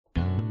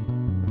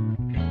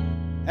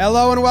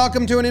Hello and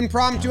welcome to an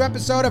impromptu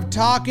episode of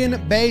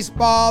Talkin'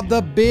 Baseball.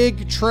 The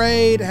big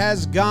trade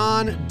has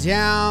gone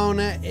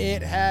down.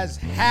 It has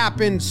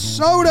happened.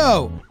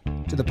 Soto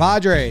to the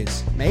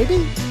Padres.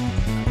 Maybe?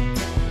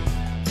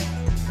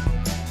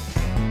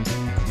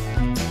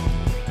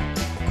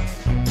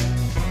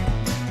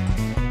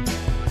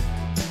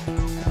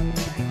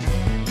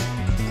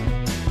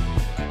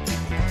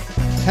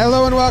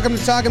 Hello and welcome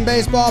to Talkin'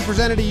 Baseball,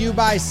 presented to you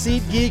by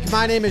SeatGeek.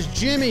 My name is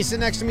Jimmy.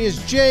 Sitting next to me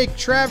is Jake.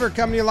 Trevor,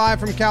 coming to you live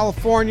from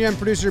California, and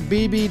producer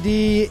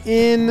BBD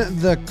in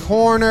the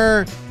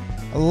corner.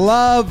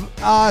 Love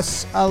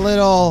us a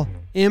little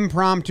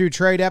impromptu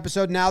trade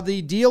episode. Now,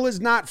 the deal is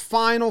not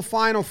final,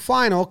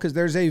 because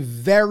there's a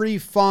very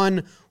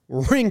fun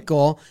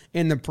wrinkle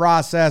in the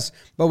process,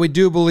 but we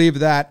do believe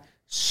that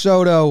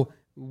Soto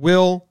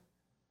will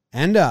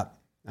end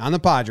up on the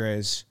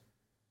Padres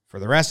for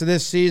the rest of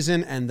this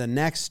season and the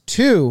next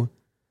two.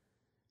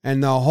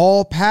 And the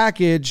whole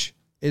package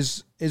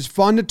is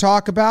fun to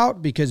talk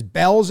about because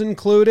Bell's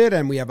included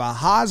and we have a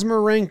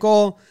Hosmer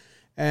wrinkle.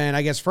 And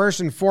I guess first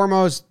and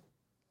foremost,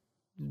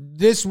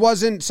 this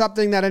wasn't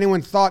something that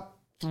anyone thought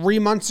 3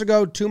 months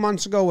ago, 2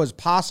 months ago was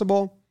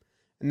possible.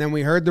 And then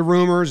we heard the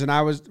rumors and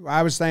I was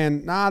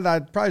saying,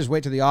 I'd probably just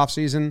wait till the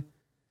offseason.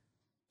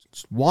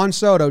 Juan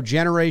Soto,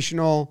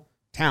 generational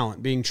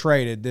talent being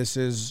traded. This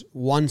is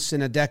once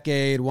in a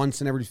decade, once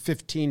in every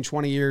 15,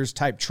 20 years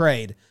type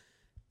trade.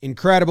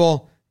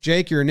 Incredible.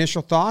 Jake, your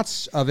initial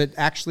thoughts of it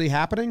actually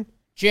happening?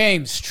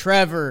 James,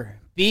 Trevor,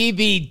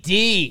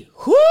 BBD.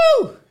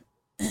 Whoo!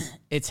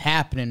 It's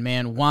happening,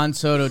 man. Juan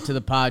Soto to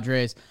the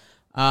Padres.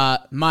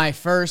 My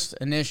first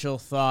initial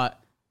thought,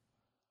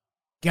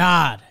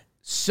 God,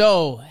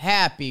 so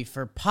happy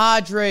for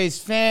Padres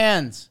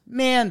fans.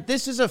 Man,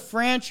 this is a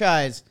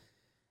franchise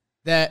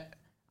that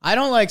I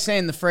don't like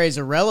saying the phrase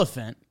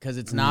irrelevant because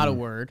it's not a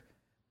word,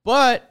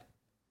 but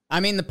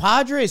I mean the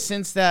Padres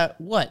since that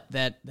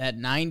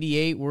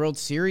 98 World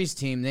Series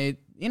team, they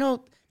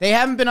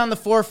haven't been on the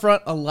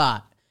forefront a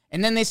lot.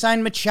 And then they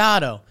signed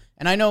Machado,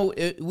 and I know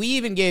we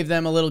even gave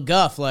them a little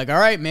guff like, all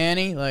right,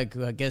 Manny, like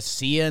I guess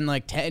see you in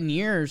like 10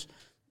 years.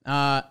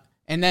 And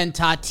then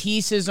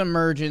Tatis's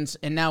emergence,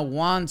 and now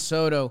Juan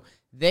Soto.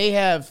 They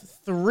have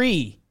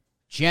 3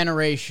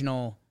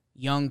 generational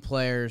young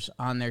players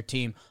on their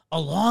team,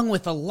 along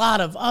with a lot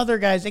of other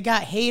guys. They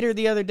got Hader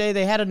the other day.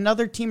 They had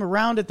another team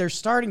around it. Their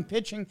starting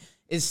pitching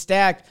is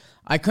stacked.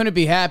 I couldn't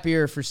be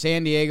happier for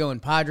San Diego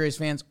and Padres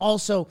fans.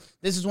 Also,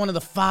 this is one of the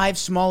 5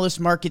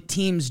 smallest market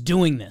teams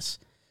doing this.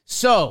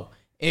 So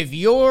if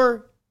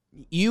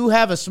you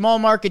have a small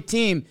market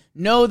team,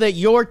 know that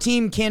your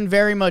team can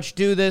very much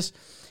do this.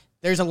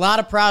 There's a lot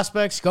of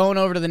prospects going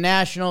over to the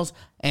Nationals,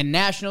 and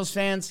Nationals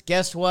fans,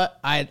 guess what?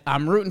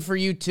 I'm rooting for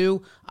you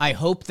too. I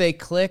hope they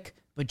click,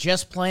 but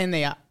just playing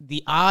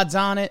the odds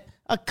on it,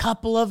 a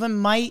couple of them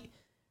might.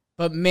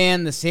 But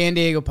man, the San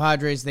Diego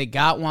Padres, they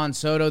got Juan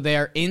Soto. They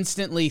are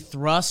instantly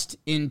thrust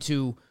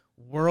into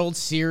World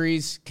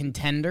Series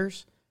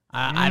contenders.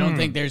 I don't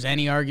think there's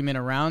any argument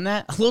around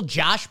that. A little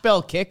Josh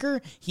Bell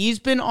kicker. He's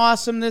been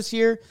awesome this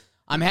year.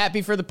 I'm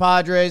happy for the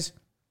Padres.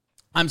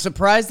 I'm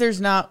surprised there's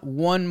not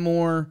one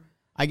more,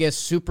 I guess,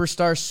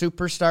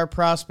 superstar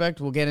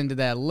prospect. We'll get into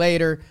that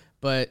later.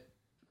 But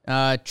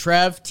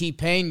Trev,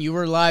 T-Pain, you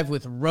were live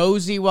with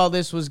Rosie while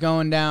this was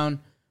going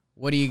down.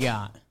 What do you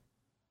got?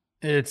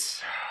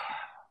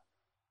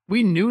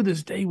 We knew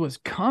this day was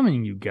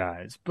coming, you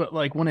guys. But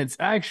like when it's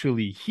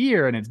actually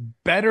here and it's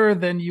better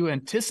than you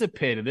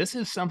anticipated, this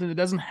is something that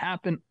doesn't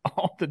happen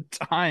all the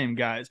time,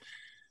 guys.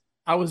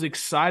 I was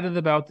excited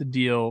about the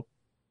deal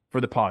for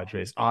the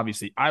Padres,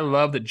 obviously. I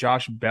love that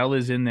Josh Bell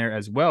is in there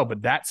as well,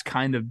 but that's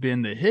kind of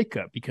been the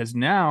hiccup because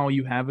now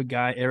you have a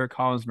guy, Eric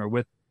Hosmer,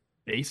 with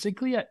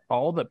basically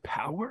all the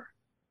power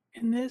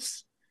in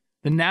this.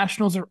 The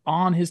Nationals are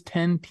on his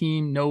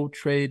 10-team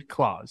no-trade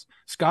clause.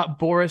 Scott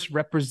Boras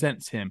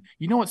represents him.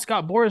 You know what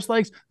Scott Boras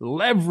likes?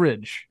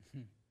 Leverage.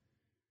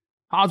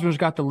 Hosmer's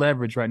got the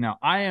leverage right now.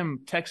 I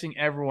am texting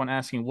everyone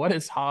asking, what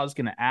is Hos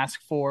going to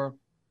ask for?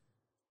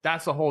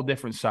 That's a whole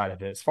different side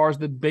of it. As far as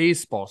the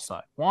baseball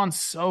side, Juan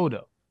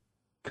Soto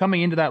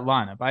coming into that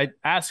lineup. I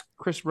asked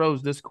Chris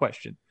Rose this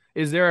question.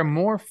 Is there a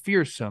more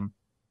fearsome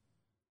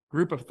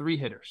group of 3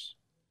 hitters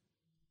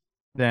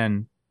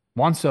than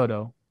Juan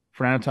Soto,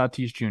 Fernando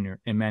Tatis Jr.,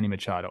 and Manny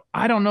Machado?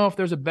 I don't know if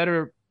there's a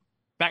better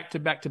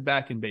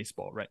back-to-back-to-back in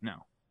baseball right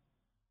now.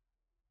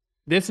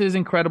 This is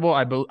incredible.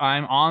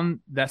 I'm on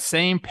that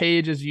same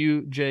page as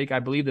you, Jake. I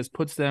believe this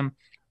puts them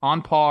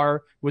on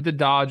par with the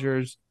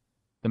Dodgers,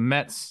 the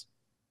Mets,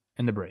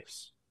 and the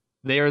Braves.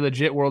 They are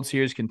legit World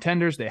Series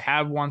contenders. They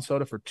have Juan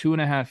Soto for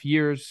 2.5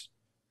 years.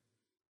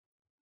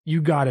 You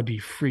got to be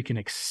freaking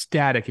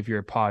ecstatic if you're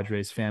a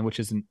Padres fan, which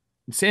is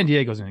San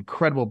Diego is an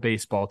incredible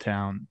baseball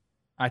town.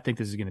 I think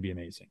this is going to be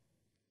amazing.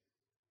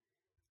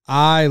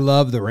 I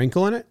love the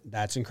wrinkle in it.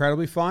 That's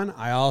incredibly fun.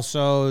 I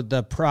also,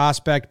 the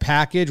prospect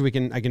package,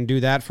 I can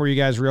do that for you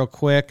guys real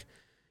quick.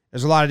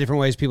 There's a lot of different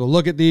ways people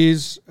look at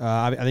these.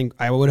 I think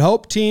I would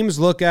hope teams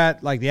look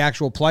at like the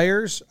actual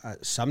players.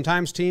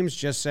 Sometimes teams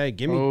just say,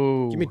 give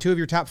me 2 of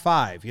your top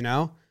 5, you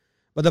know?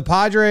 But the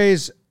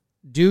Padres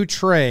do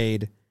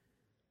trade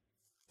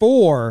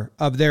 4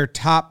 of their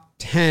top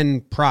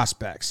 10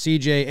 prospects.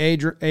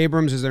 CJ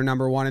Abrams is their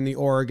number 1 in the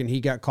org, and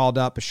he got called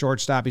up, a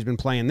shortstop. He's been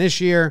playing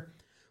this year.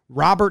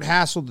 Robert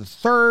Hassel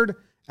III,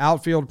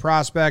 outfield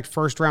prospect,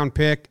 first-round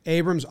pick.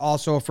 Abrams,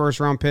 also a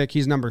first-round pick.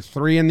 He's number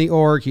 3 in the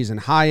org. He's in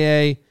high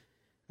A.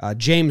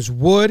 James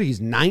Wood,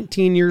 he's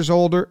 19 years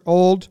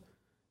old.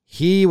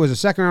 He was a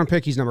second-round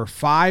pick. He's number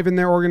 5 in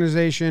their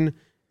organization.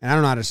 And I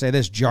don't know how to say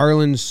this.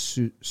 Jarlin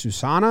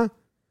Susana.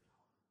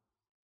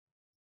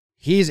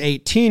 He's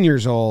 18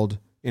 years old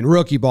in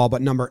rookie ball,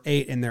 but number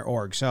 8 in their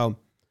org. So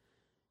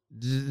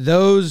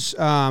those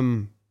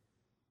and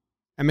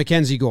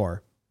Mackenzie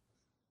Gore.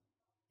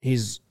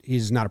 He's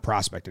not a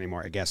prospect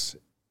anymore, I guess.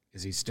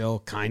 Is he still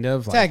kind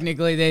of? Like,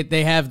 technically,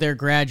 they have their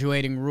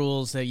graduating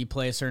rules that you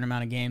play a certain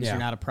amount of games. Yeah. You're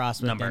not a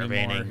prospect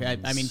anymore.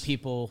 I mean,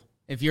 people,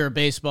 if you're a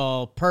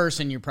baseball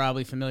person, you're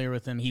probably familiar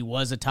with him. He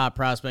was a top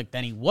prospect,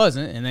 then he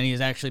wasn't, and then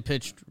he's actually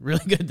pitched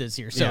really good this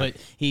year. So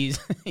he's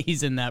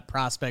in that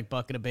prospect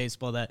bucket of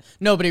baseball that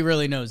nobody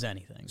really knows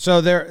anything.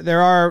 So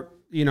there are,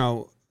 you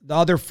know, the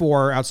other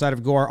 4 outside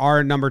of Gore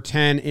are number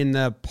 10 in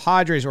the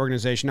Padres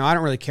organization. Now, I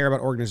don't really care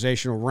about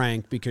organizational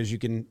rank because you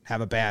can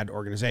have a bad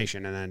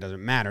organization and then it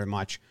doesn't matter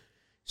much.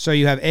 So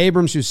you have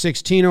Abrams, who's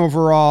 16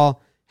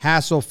 overall,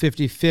 Hassel,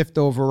 55th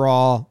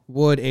overall,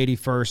 Wood,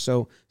 81st.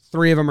 So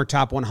 3 of them are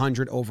top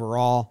 100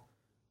 overall.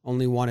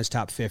 Only 1 is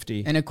top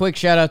 50. And a quick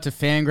shout out to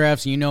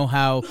Fangraphs. You know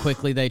how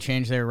quickly they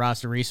changed their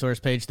roster resource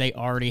page. They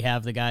already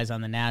have the guys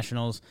on the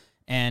Nationals.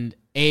 And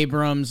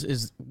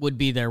Abrams would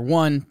be their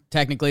 1,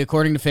 technically,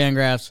 according to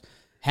Fangraphs.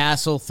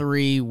 Hassel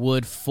 3,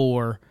 Wood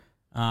 4.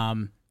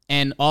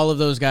 And all of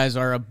those guys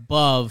are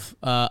above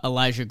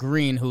Elijah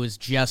Green, who is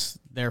just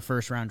their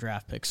first-round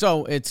draft pick.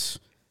 So it's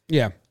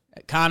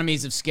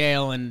economies of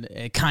scale, and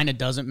it kind of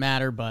doesn't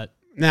matter. But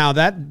now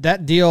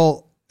that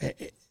deal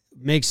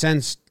makes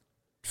sense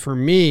for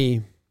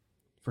me,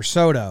 for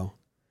Soto.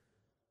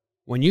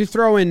 When you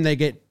throw in, they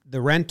get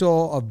the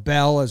rental of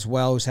Bell as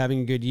well, who's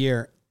having a good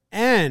year,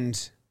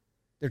 and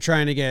they're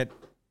trying to get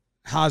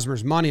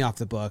Hosmer's money off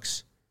the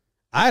books.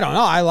 I don't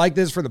know. I like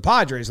this for the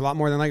Padres a lot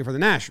more than I like it for the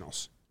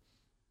Nationals.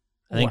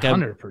 I think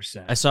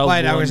 100%. I saw.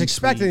 But I was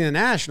expecting the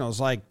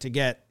Nationals to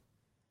get,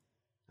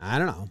 I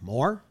don't know,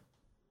 more.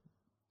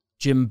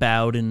 Jim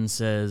Bowden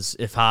says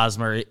if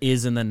Hosmer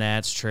is in the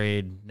Nats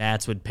trade,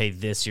 Nats would pay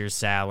this year's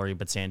salary,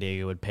 but San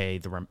Diego would pay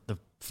the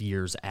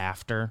years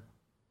after.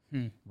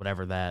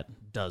 Whatever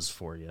that does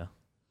for you.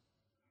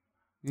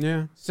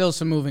 Yeah. Still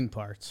some moving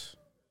parts.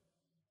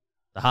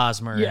 The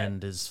Hosmer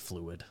end is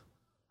fluid.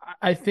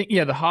 I think,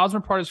 the Hosmer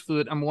part is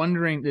fluid. I'm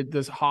wondering,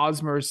 does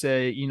Hosmer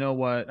say, you know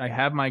what, I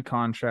have my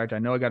contract. I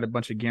know I got a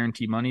bunch of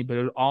guaranteed money, but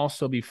it would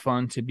also be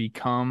fun to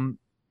become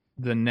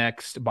the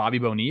next Bobby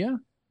Bonilla?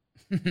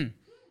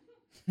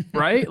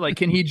 Right? Like,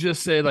 can he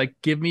just say, like,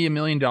 give me $1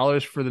 million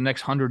for the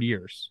next 100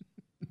 years?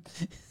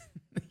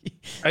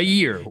 A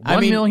year.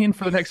 $1 million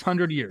for the next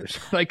 100 years.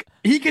 Like,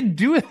 he could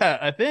do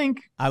that, I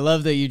think. I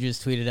love that you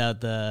just tweeted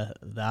out the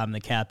I'm the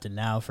captain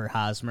now for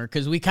Hosmer,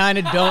 because we kind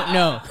of don't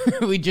know.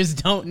 We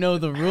just don't know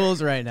the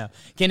rules right now.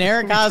 Can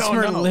Eric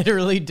Hosmer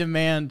literally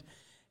demand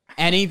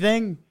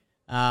anything?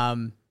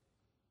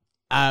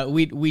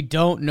 We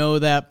don't know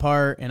that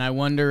part, and I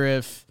wonder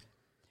if...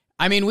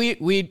 I mean,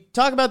 we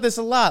talk about this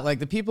a lot. Like,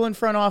 the people in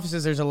front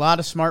offices, there's a lot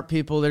of smart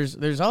people.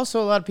 There's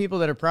also a lot of people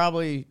that are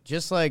probably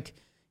just like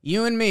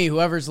you and me,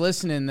 whoever's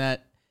listening,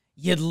 that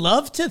you'd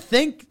love to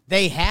think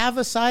they have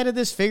a side of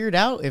this figured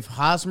out. If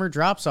Hosmer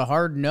drops a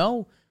hard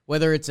no,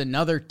 whether it's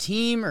another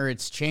team or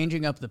it's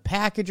changing up the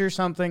package or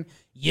something,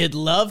 you'd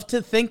love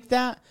to think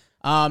that.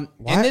 And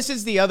this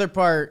is the other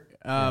part.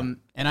 And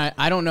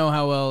I don't know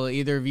how well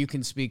either of you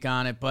can speak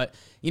on it, but,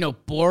 you know,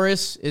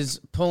 Boris is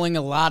pulling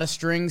a lot of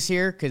strings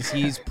here because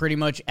he's pretty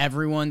much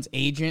everyone's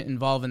agent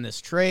involved in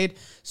this trade.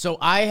 So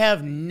I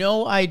have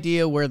no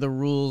idea where the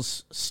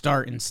rules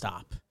start and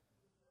stop.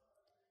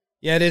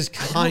 Yeah, it is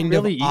kind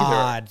of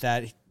odd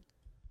that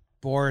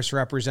Boris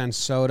represents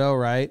Soto,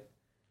 right?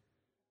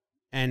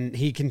 And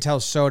he can tell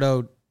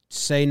Soto,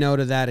 say no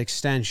to that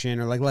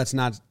extension, or like, let's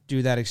not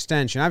do that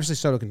extension. Obviously,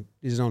 Soto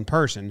is his own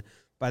person.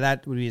 By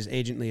that would be his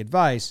agently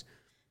advice.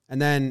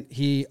 And then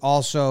he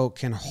also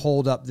can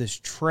hold up this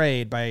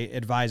trade by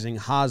advising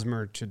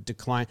Hosmer to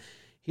decline.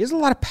 He has a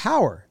lot of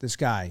power, this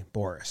guy,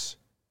 Boris.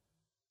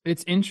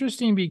 It's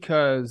interesting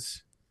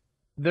because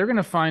they're going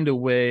to find a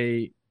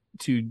way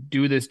to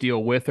do this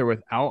deal with or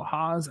without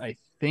Hos. I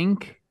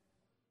think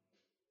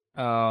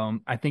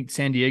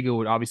San Diego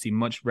would obviously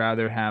much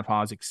rather have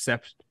Hos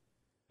accept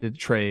the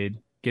trade,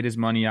 get his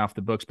money off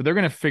the books, but they're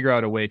going to figure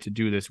out a way to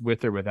do this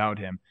with or without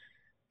him.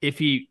 If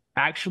he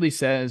actually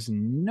says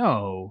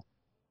no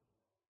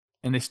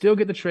and they still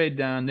get the trade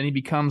done, then he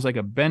becomes like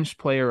a bench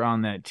player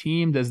on that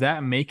team. Does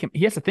that make him,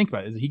 he has to think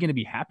about it. Is he going to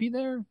be happy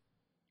there?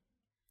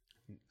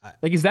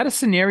 Like, is that a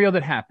scenario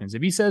that happens?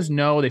 If he says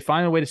no, they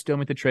find a way to still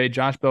make the trade.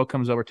 Josh Bell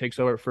comes over, takes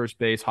over at first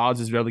base. Haas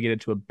is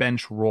relegated to a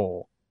bench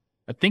role.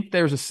 I think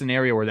there's a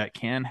scenario where that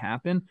can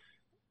happen.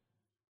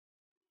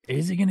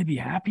 Is he going to be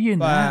happy in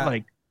that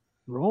like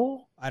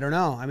role? I don't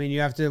know. I mean,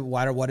 you have to.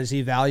 What does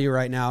he value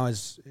right now?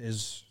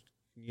 Is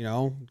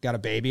got a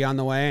baby on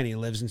the way, and he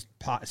lives in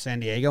San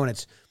Diego, and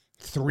it's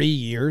 3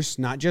 years,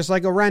 not just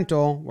like a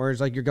rental, where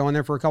it's like you're going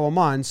there for a couple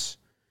months.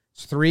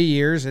 It's 3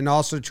 years, and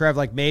also Trev,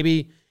 like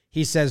maybe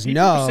he says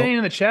no. You're saying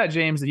in the chat,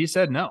 James, that he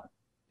said no.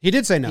 He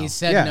did say no. He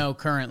said no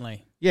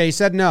currently. Yeah, he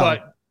said no.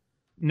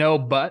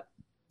 But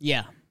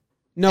yeah,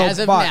 no, as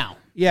of now.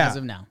 Yeah, as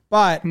of now.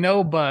 But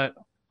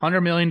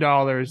 $100 million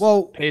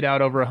paid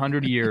out over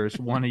 100 years,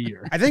 one a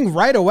year. I think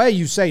right away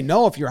you say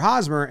no if you're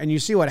Hosmer, and you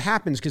see what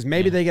happens, because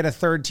maybe they get a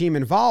third team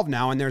involved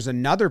now, and there's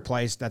another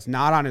place that's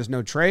not on his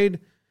no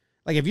trade.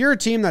 Like if you're a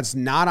team that's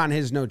not on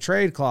his no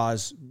trade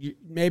clause,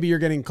 maybe you're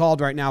getting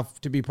called right now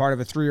to be part of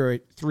a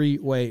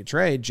three-way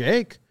trade.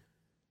 Jake,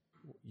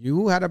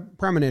 you had a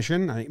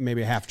premonition. I think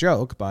maybe a half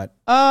joke, but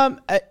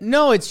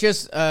no, it's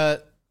just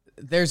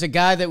there's a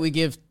guy that we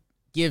give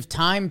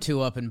time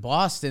to up in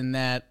Boston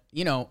that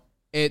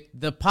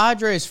the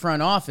Padres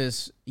front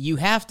office, you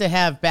have to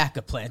have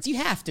backup plans. You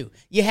have to.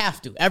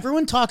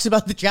 Everyone talks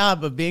about the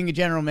job of being a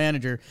general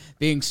manager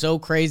being so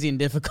crazy and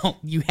difficult.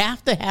 You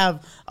have to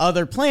have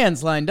other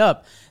plans lined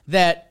up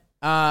that,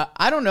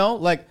 I don't know,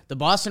 like the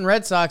Boston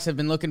Red Sox have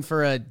been looking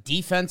for a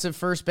defensive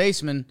first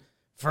baseman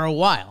for a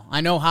while.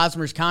 I know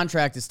Hosmer's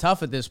contract is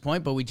tough at this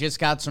point, but we just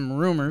got some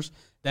rumors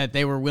that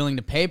they were willing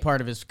to pay part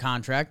of his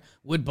contract.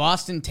 Would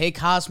Boston take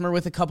Hosmer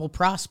with a couple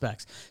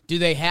prospects? Do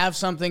they have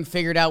something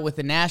figured out with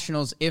the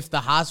Nationals if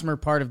the Hosmer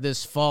part of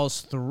this falls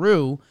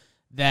through?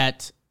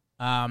 That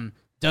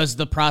does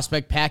the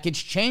prospect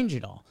package change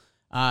at all?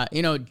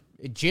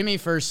 Jimmy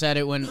first said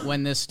it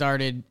when this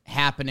started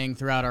happening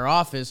throughout our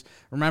office.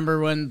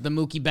 Remember when the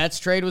Mookie Betts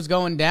trade was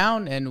going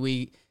down and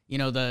we,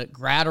 the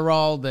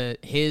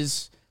Gratterall,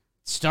 his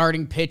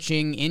starting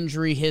pitching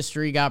injury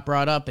history got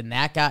brought up, and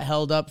that got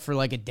held up for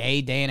like a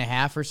day and a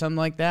half or something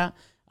like that.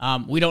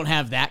 We don't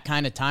have that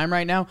kind of time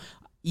right now.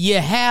 You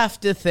have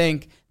to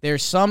think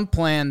there's some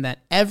plan that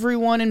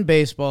everyone in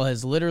baseball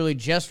has literally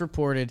just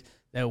reported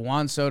that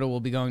Juan Soto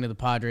will be going to the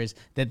Padres,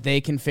 that they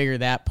can figure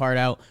that part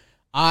out.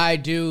 I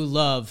do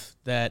love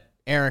that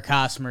Eric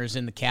Hosmer is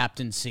in the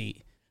captain's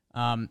seat.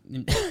 I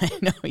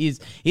know he's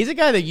a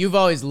guy that you've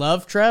always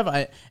loved,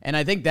 Trev. And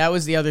I think that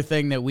was the other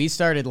thing that we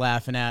started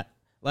laughing at.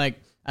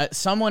 Like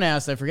someone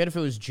asked, I forget if it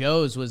was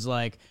Joe's, was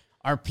like,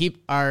 are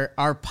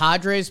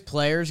Padres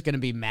players going to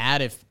be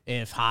mad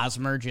if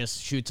Hosmer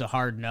just shoots a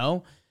hard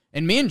no?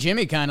 And me and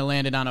Jimmy kind of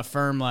landed on a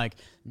firm like,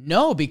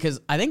 no,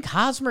 because I think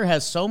Hosmer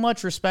has so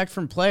much respect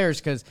from players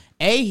because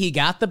A, he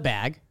got the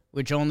bag,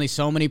 which only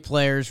so many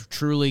players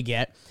truly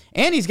get,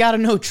 and he's got a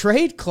no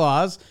trade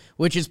clause,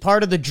 which is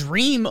part of the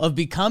dream of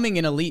becoming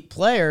an elite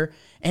player.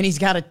 And he's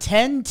got a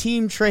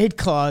 10-team trade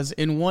clause,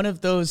 and one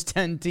of those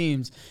 10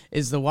 teams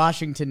is the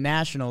Washington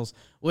Nationals,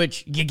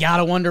 which you got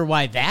to wonder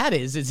why that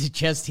is. Is it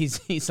just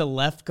he's a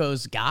left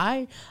coast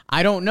guy?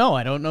 I don't know.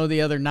 I don't know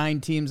the other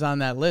 9 teams on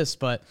that list,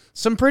 but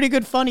some pretty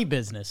good funny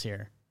business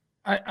here.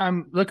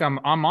 I'm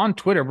on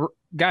Twitter.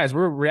 Guys,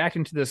 we're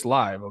reacting to this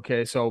live,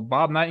 okay? So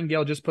Bob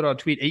Nightingale just put out a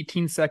tweet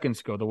 18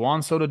 seconds ago. The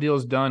Juan Soto deal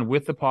is done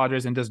with the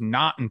Padres and does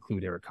not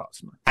include Eric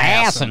Hosmer.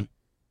 Awesome.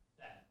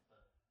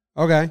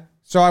 Okay.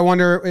 So I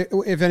wonder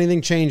if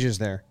anything changes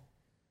there.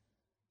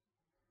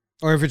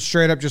 Or if it's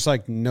straight up just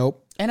like,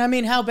 nope. And I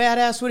mean, how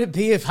badass would it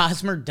be if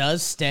Hosmer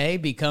does stay,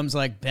 becomes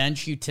like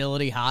bench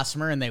utility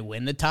Hosmer, and they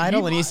win the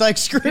title, and he's like,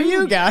 screw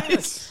you guys.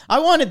 Yes.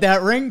 I wanted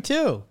that ring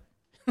too.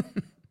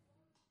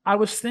 I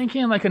was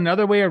thinking like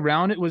another way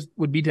around it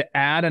would be to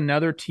add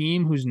another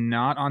team who's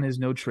not on his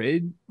no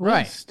trade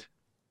list.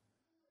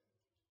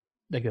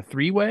 Like a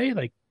 3-way,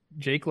 like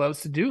Jake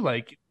loves to do.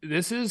 Like,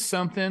 this is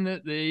something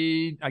that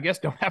they, I guess,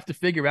 don't have to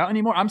figure out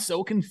anymore. I'm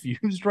so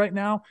confused right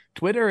now.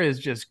 Twitter is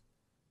just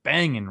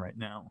banging right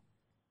now.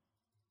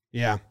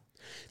 Yeah.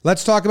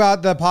 Let's talk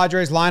about the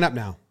Padres lineup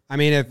now. I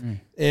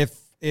mean, if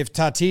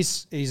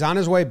Tatis, he's on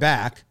his way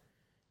back,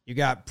 you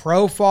got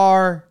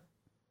Profar,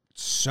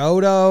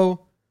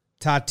 Soto,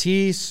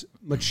 Tatis,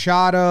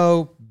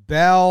 Machado,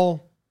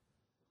 Bell,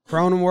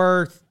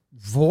 Cronenworth,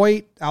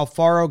 Voit,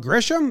 Alfaro,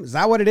 Grisham. Is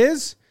that what it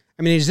is?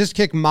 I mean, he's just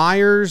kicked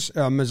Myers.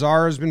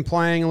 Mazzara's been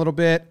playing a little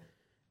bit.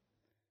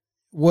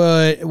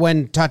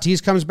 When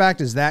Tatis comes back,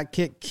 does that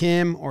kick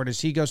Kim, or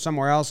does he go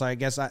somewhere else? I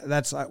guess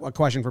that's a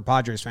question for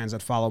Padres fans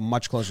that follow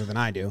much closer than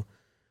I do.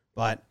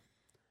 But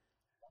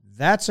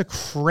that's a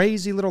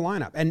crazy little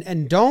lineup.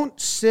 And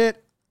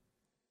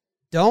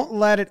don't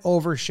let it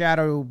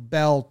overshadow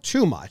Bell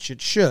too much.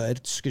 It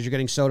should, because you're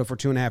getting Soto for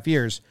 2.5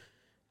 years.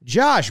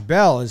 Josh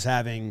Bell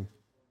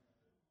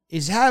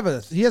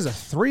he has a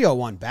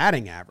 301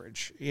 batting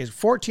average. He has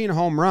 14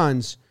 home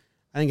runs,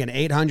 I think an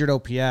 800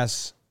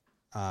 OPS.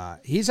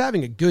 He's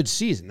having a good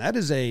season. That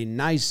is a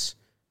nice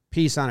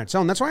piece on its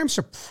own. That's why I'm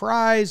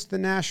surprised the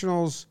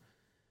Nationals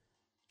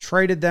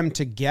traded them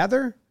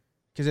together,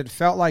 because it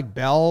felt like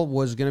Bell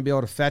was going to be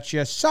able to fetch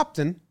you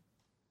something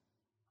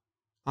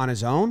on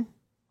his own.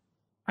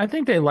 I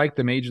think they like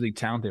the major league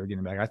talent they were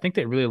getting back. I think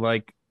they really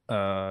like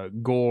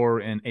Gore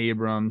and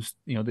Abrams.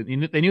 You know, they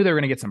knew they were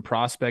going to get some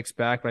prospects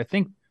back, but I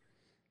think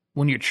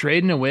when you're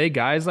trading away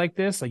guys like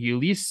this, like you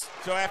at least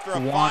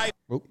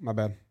Oh, my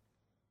bad.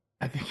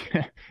 I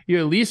think you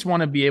at least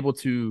want to be able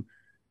to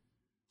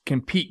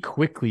compete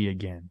quickly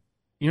again.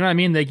 You know what I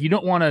mean? Like you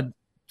don't want to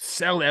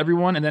sell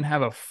everyone and then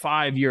have a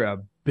 5-year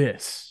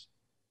abyss,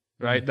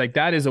 right? Like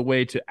that is a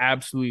way to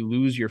absolutely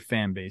lose your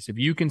fan base. If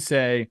you can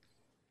say,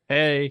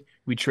 hey,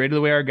 we traded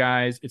away our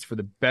guys. It's for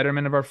the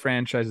betterment of our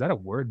franchise. Is that a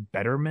word?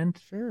 Betterment?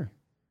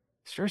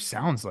 Sure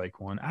sounds like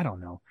one. I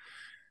don't know.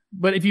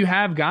 But if you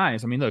have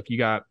guys, I mean, look, you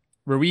got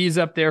Ruiz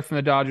up there from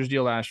the Dodgers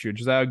deal last year,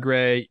 Josiah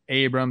Gray,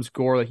 Abrams,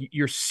 Gore. Like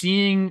you're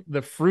seeing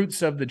the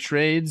fruits of the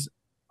trades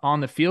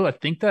on the field. I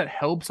think that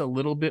helps a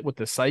little bit with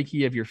the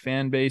psyche of your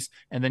fan base.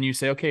 And then you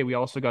say, okay, we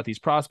also got these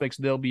prospects.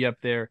 They'll be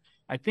up there.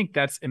 I think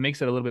it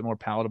makes it a little bit more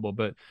palatable,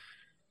 but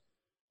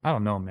I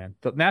don't know, man.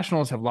 The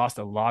Nationals have lost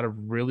a lot of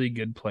really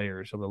good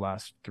players over the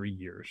last 3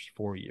 years,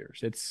 4 years.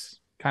 It's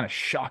kind of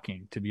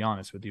shocking, to be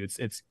honest with you.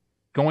 It's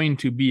going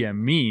to be a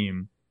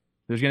meme.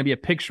 There's going to be a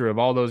picture of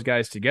all those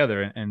guys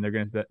together, and they're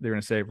going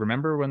to say,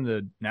 remember when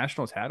the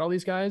Nationals had all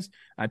these guys?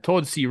 I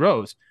told C.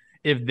 Rose,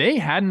 if they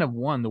hadn't have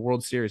won the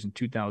World Series in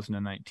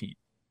 2019,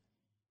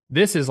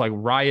 this is like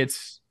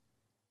riots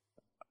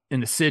in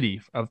the city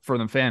for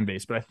the fan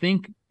base. But I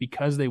think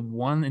because they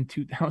won in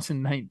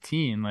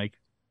 2019, like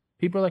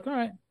people are like, all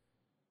right,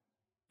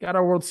 got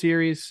our World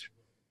Series,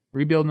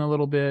 rebuilding a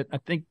little bit. I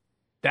think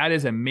that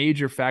is a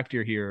major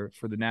factor here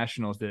for the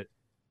Nationals that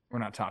we're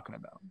not talking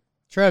about.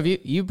 Trev,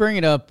 you bring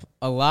it up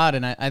a lot,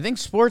 and I think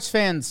sports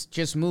fans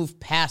just move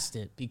past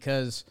it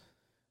because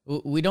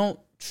we don't,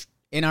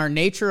 in our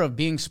nature of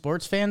being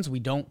sports fans, we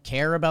don't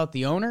care about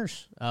the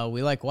owners.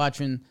 We like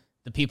watching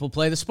the people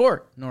play the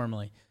sport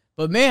normally.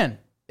 But, man,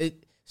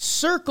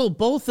 circle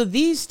both of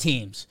these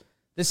teams.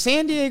 The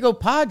San Diego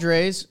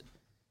Padres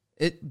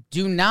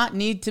do not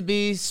need to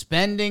be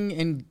spending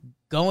and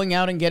going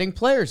out and getting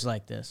players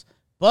like this.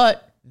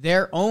 But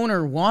their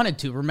owner wanted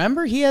to.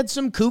 Remember, he had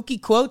some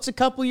kooky quotes a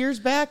couple years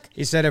back?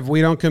 He said, if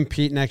we don't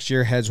compete next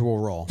year, heads will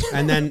roll.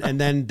 And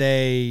then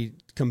they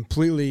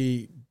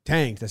completely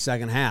tanked the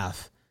second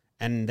half,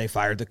 and they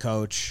fired the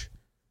coach,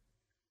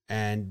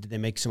 and they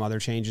make some other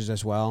changes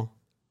as well.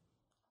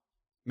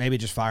 Maybe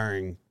just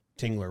firing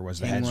Tingler was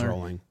the heads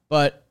rolling.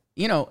 But,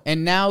 you know,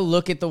 and now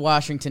look at the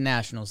Washington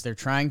Nationals. They're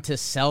trying to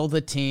sell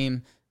the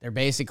team. They're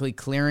basically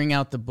clearing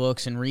out the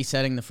books and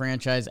resetting the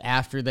franchise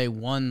after they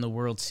won the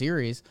World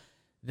Series.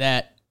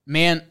 That,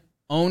 man,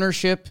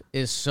 ownership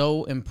is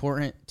so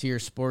important to your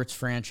sports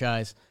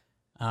franchise.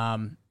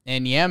 And,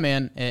 yeah,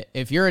 man,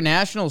 if you're a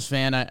Nationals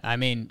fan, I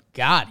mean,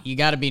 God, you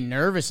got to be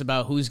nervous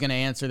about who's going to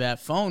answer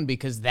that phone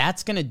because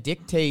that's going to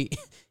dictate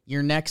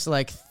your next,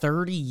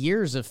 30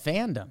 years of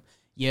fandom.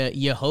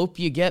 You hope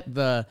you get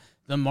the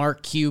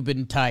Mark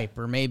Cuban type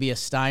or maybe a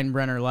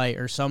Steinbrenner light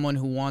or someone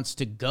who wants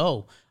to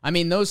go. I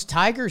mean, those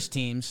Tigers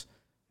teams,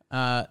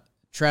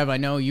 Trev, I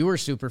know you were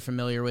super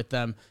familiar with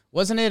them.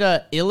 Wasn't it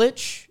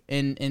Illich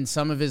in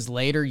some of his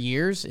later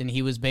years? And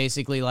he was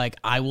basically like,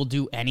 I will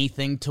do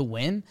anything to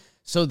win.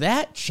 So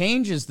that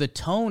changes the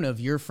tone of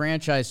your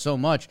franchise so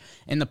much.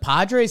 And the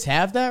Padres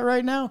have that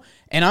right now.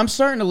 And I'm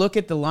starting to look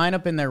at the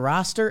lineup in their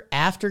roster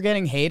after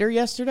getting Hader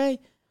yesterday.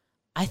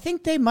 I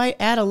think they might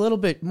add a little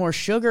bit more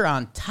sugar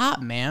on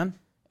top, man.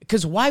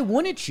 Because why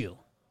wouldn't you?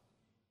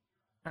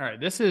 All right,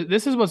 this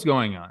is what's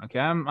going on. Okay,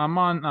 I'm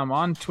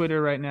on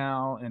Twitter right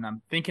now, and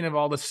I'm thinking of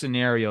all the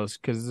scenarios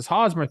because this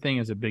Hosmer thing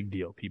is a big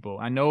deal. People,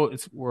 I know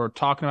we're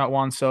talking about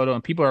Juan Soto,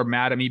 and people are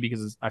mad at me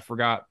because I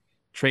forgot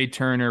Trey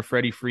Turner,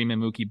 Freddie Freeman,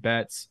 Mookie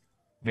Betts.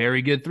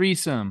 Very good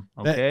threesome.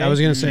 Okay, I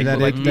was going to say that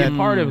be a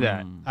part of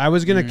that. I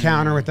was going to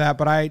counter with that,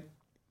 but I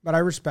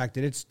respect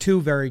it. It's two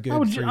very good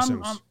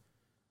threesomes.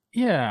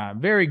 Yeah,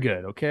 very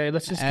good. Okay,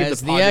 let's just give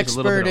the Padres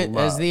a little bit of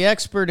love. As the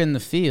expert in the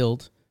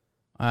field.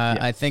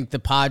 I think the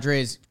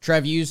Padres,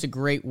 Trev used a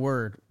great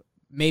word,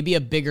 maybe a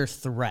bigger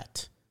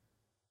threat.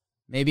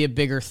 Maybe a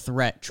bigger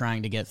threat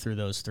trying to get through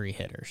those three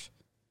hitters.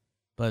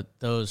 But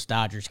those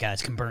Dodgers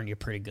guys can burn you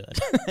pretty good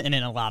and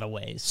in a lot of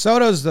ways.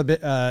 Soto's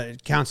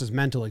counts as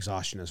mental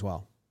exhaustion as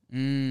well.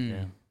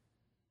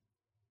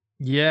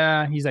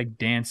 Yeah, he's like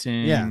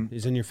dancing. Yeah,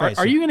 he's in your face.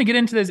 Are you going to get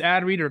into this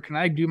ad read or can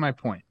I do my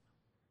point?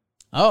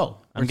 Oh,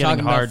 I'm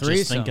getting hard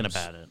just thinking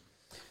about it.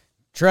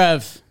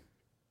 Trev.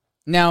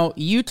 Now,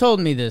 you told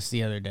me this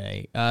the other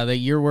day, that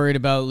you're worried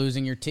about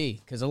losing your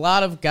T, because a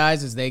lot of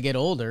guys, as they get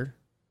older,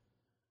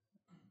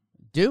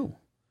 do.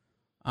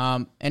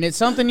 And it's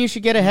something you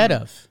should get ahead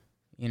of,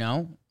 you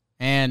know?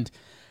 And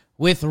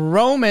with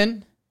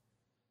Roman,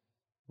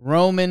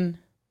 and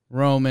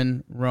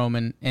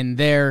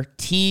their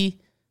T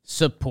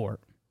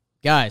support.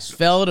 Guys,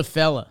 fella to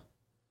fella,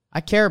 I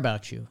care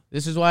about you.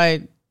 This is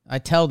why I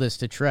tell this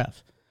to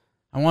Trev.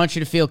 I want you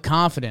to feel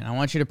confident. I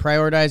want you to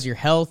prioritize your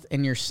health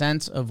and your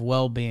sense of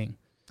well-being.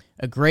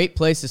 A great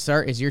place to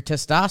start is your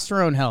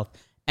testosterone health.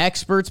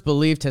 Experts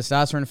believe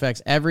testosterone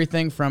affects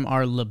everything from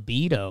our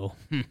libido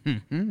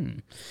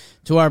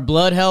to our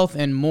blood health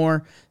and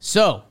more.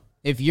 So,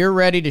 if you're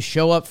ready to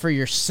show up for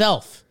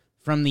yourself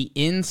from the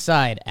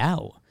inside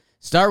out,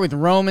 start with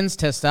Roman's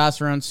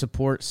Testosterone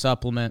Support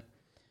Supplement.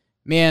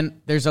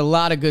 Man, there's a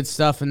lot of good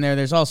stuff in there.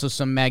 There's also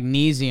some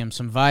magnesium,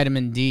 some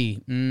vitamin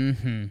D,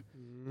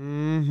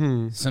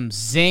 some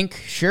zinc,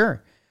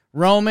 sure.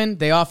 Roman,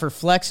 they offer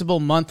flexible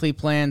monthly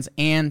plans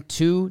and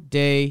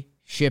 2-day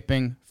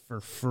shipping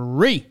for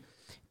free.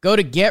 Go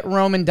to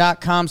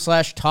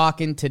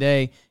GetRoman.com/talkin'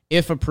 today.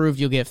 If approved,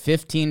 you'll get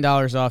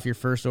 $15 off your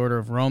first order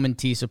of Roman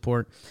T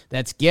Support.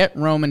 That's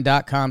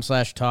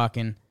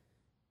GetRoman.com/talkin'.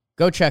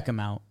 Go check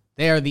them out.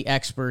 They are the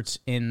experts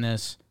in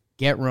this.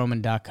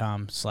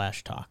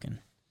 GetRoman.com/talkin'.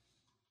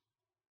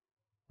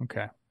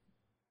 Okay.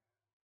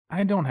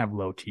 I don't have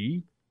low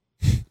T.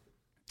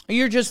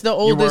 You're just the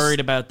oldest. You're worried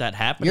about that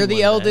happening. You're the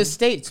one eldest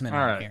day. statesman All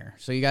out right. here,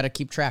 so you got to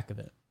keep track of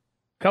it.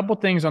 Couple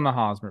things on the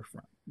Hosmer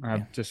front.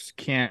 I just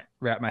can't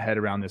wrap my head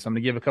around this. I'm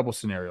going to give a couple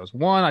scenarios.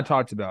 One, I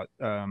talked about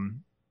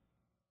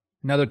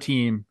another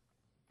team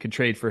could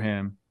trade for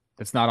him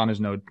that's not on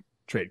his no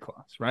trade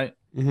clause, right?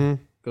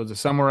 Mm-hmm. Goes to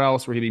somewhere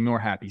else where he'd be more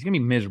happy. He's going to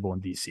be miserable in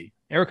D.C.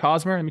 Eric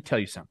Hosmer, let me tell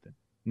you something.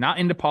 Not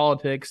into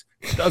politics,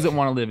 doesn't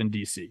want to live in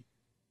D.C.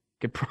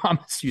 Can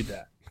promise you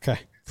that. Okay.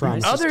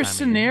 Promise. The This other time of year.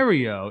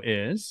 scenario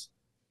is,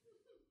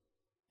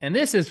 and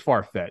this is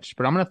far-fetched,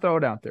 but I'm going to throw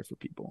it out there for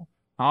people.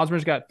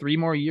 Hosmer's got 3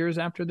 more years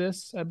after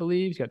this, I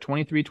believe. He's got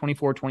 23,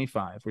 24,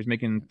 25, where he's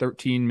making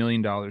 $13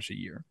 million a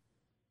year.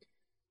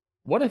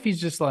 What if he's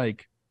just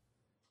like,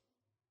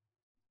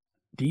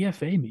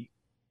 DFA me?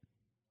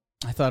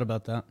 I thought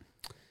about that.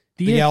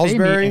 The DFA me,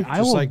 Ellsbury and I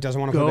just will like doesn't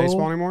want to play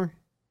baseball anymore.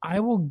 I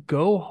will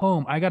go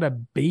home. I got a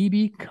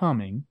baby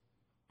coming.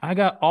 I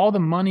got all the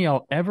money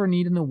I'll ever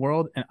need in the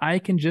world, and I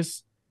can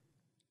just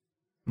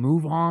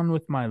move on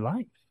with my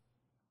life.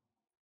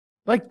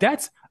 Like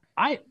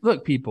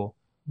look, people,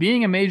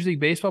 being a Major League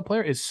Baseball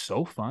player is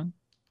so fun.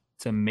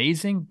 It's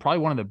amazing. Probably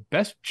one of the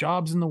best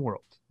jobs in the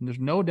world. And there's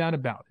no doubt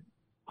about it.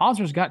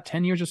 Hosmer's got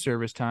 10 years of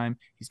service time.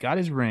 He's got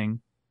his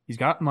ring. He's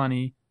got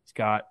money. He's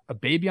got a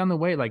baby on the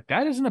way. Like,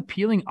 that is an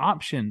appealing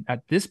option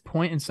at this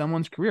point in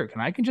someone's career.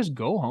 I can just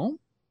go home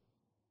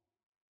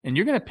and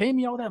you're going to pay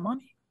me all that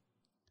money?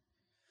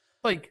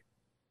 Like,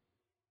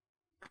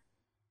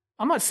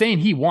 I'm not saying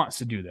he wants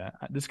to do that.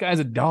 This guy's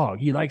a dog.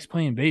 He likes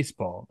playing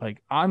baseball.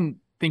 Like, I'm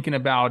thinking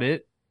about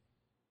it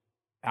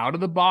out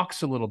of the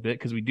box a little bit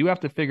because we do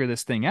have to figure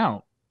this thing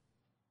out.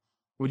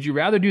 Would you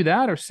rather do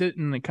that or sit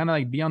and kind of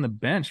like be on the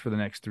bench for the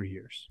next 3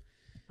 years?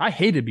 I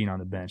hated being on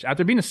the bench.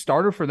 After being a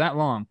starter for that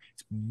long,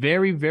 it's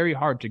very, very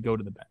hard to go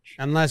to the bench.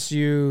 Unless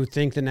you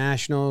think the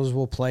Nationals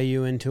will play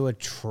you into a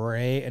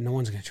trade, and no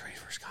one's going to trade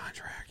for his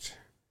contract.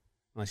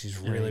 Unless he's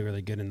really,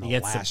 really good in the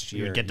last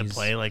year. You get to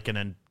play like in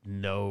a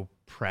no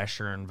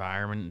pressure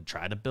environment and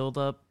try to build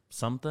up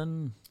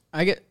something.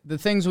 I get the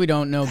things we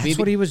don't know. That's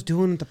what he was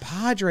doing with the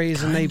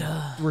Padres, and they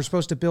were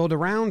supposed to build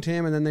around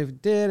him, and then they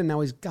did, and now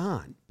he's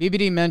gone.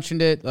 BBD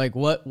mentioned it. Like,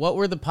 what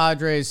were the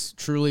Padres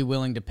truly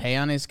willing to pay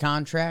on his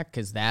contract?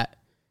 Because that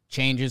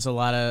changes a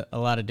lot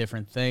of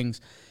different things.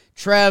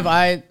 Trev,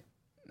 I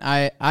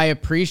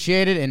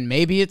appreciate it, and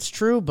maybe it's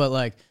true, but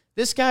like,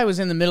 this guy was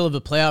in the middle of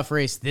a playoff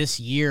race this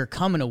year,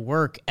 coming to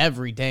work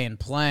every day and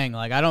playing.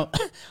 Like, I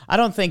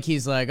don't think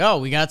he's like, oh,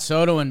 we got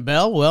Soto and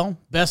Bell. Well,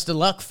 best of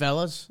luck,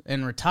 fellas,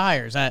 and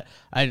retires. I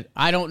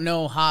don't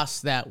know Haas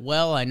that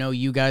well. I know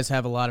you guys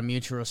have a lot of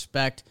mutual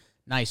respect.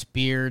 Nice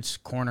beards,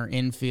 corner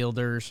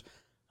infielders,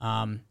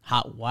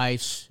 hot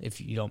wives,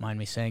 if you don't mind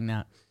me saying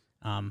that.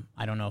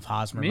 I don't know if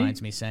Hosmer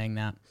minds me saying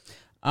that.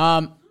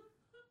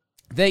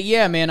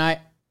 Yeah, man,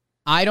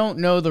 I don't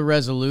know the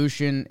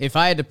resolution. If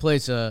I had to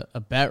place a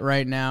bet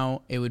right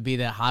now, it would be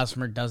that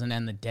Hosmer doesn't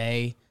end the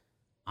day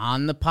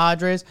on the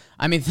Padres.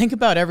 I mean, think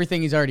about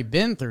everything he's already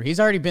been through. He's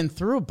already been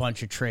through a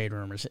bunch of trade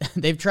rumors.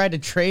 They've tried to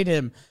trade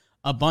him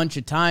a bunch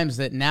of times.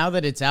 That now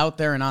that it's out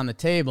there and on the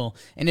table,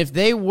 and if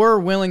they were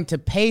willing to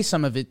pay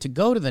some of it to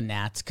go to the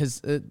Nats,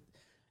 because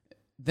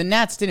the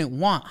Nats didn't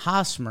want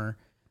Hosmer,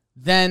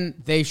 then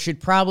they should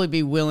probably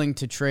be willing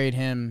to trade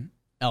him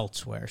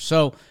elsewhere.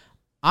 So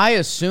I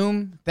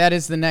assume that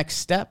is the next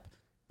step.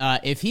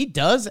 If he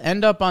does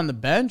end up on the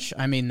bench,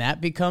 I mean,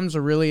 that becomes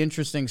a really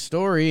interesting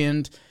story,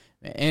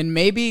 and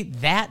maybe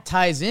that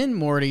ties in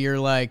more to your,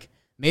 like,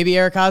 maybe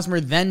Eric Hosmer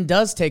then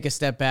does take a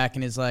step back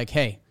and is like,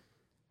 hey,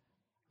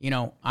 you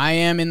know, I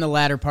am in the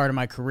latter part of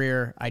my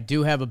career. I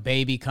do have a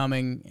baby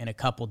coming in a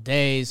couple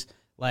days.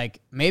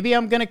 Like, maybe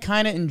I'm going to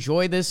kind of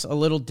enjoy this a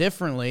little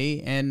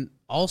differently, and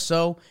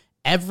also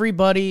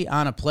everybody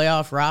on a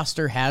playoff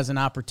roster has an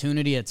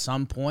opportunity at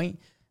some point.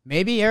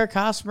 Maybe Eric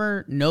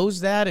Hosmer knows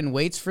that and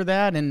waits for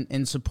that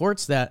and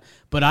supports that,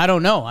 but I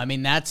don't know. I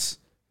mean, that's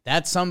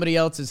somebody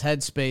else's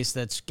headspace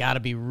that's got to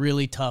be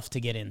really tough to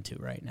get into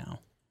right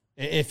now.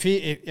 If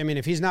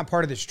he's not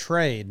part of this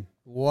trade,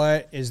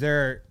 what is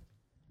there?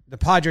 The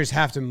Padres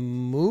have to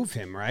move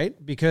him, right?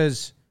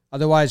 Because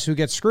otherwise, who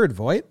gets screwed?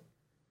 Voit?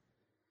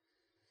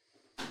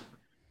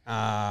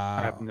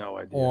 I have no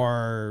idea.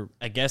 Or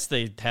I guess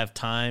they have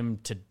time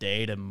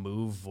today to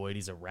move Voit.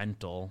 He's a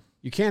rental.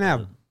 you can't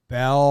have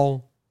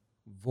Bell,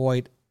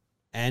 Voit,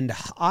 and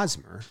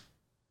Hosmer.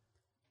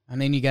 I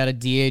mean, you got a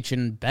DH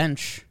and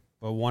bench.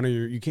 But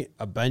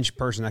a bench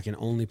person that can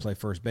only play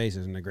first base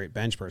isn't a great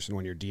bench person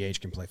when your DH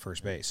can play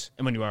first base.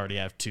 And when you already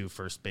have 2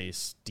 first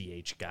base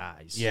DH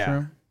guys. Yeah.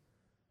 True.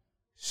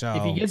 So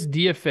If he gets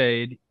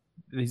DFA'd,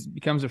 he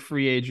becomes a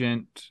free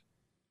agent.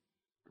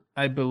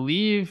 I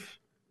believe.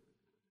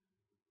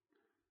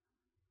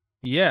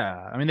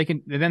 Yeah, I mean they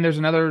can. Then there's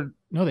another.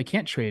 No, they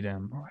can't trade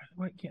him.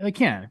 They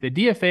can. If they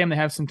DFA him, they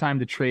have some time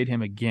to trade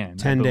him again.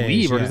 10 I believe.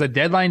 days, Or yeah. does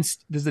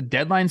the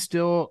deadline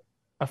still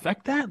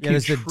affect that? yeah,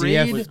 does the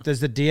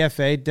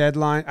DFA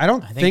deadline? I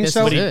don't I think think this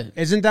so. is it.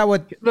 Isn't that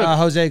what Look,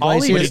 Jose all he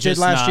Iglesias would Would he did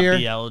just last not year?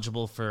 be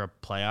eligible for a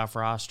playoff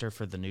roster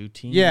for the new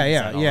team? Yeah, Is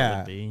yeah, that all it yeah.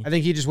 would be? I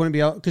think he just wouldn't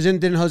be because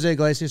didn't Jose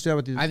Iglesias do that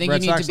with the I think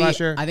Red you need Sox to last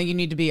be. year? I think you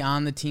need to be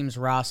on the team's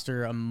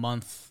roster a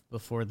month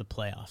before the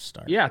playoffs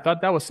start. Yeah, I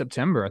thought that was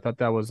September. I thought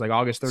that was like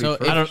August 31st. So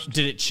I don't.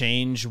 Did it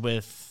change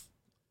with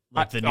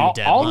like the new Ollie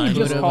deadline?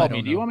 just I called don't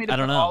me. Do you know. want me to I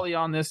don't put know. Ollie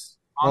on this?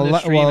 Well, On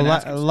this stream and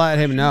ask him some let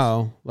him questions?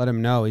 know. Let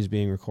him know he's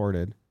being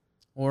recorded.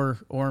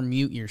 Or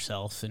mute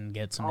yourself and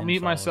get some. I'll info mute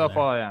over myself there.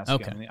 while I ask.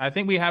 Okay. him. I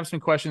think we have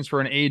some questions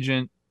for an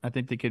agent. I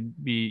think they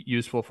could be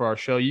useful for our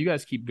show. You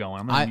guys keep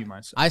going. I'm going to mute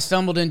myself. I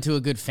stumbled into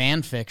a good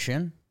fan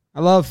fiction. I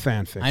love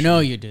fan fiction. I know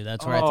you do.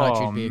 That's where I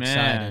thought you'd be man.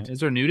 excited.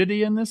 Is there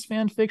nudity in this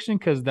fan fiction?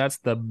 Because that's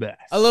the best.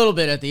 A little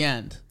bit at the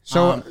end.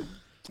 So-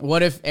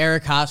 What if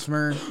Eric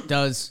Hosmer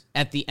does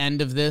at the end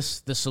of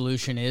this? The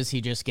solution is he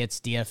just gets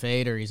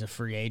DFA'd or he's a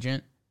free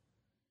agent.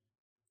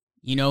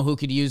 You know who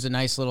could use a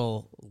nice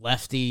little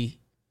lefty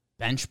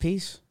bench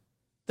piece?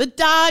 The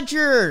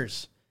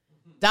Dodgers.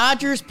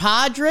 Dodgers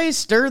Padres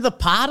stir the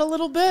pot a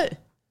little bit.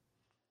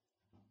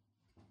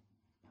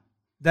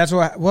 That's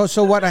what. Well,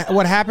 so what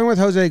happened with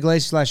Jose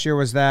Iglesias last year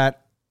was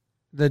that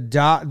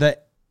the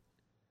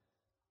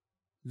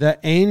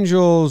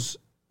Angels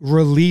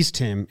released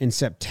him in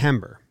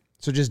September.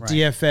 So just Right.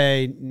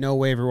 DFA, no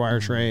waiver wire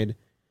trade,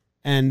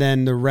 and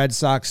then the Red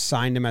Sox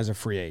signed him as a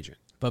free agent.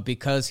 But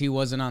because he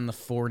wasn't on the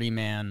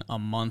 40-man a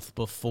month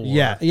before.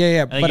 Yeah. think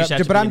you just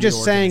have to But be I'm in just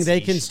the saying they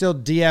can organization. still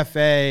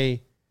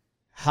DFA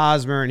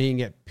Hosmer and he can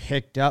get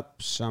picked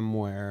up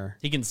somewhere.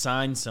 He can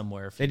sign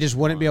somewhere. If They he just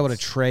wouldn't be able to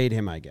wants. trade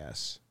him, I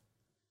guess.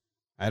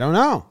 I don't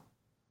know.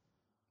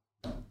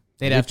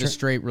 They'd have to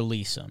straight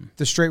release him.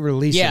 The straight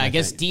release. Yeah, him, I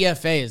guess think.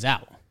 DFA is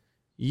out.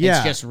 Yeah.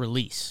 It's just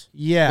release.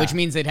 Yeah. Which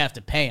means they'd have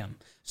to pay him.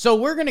 So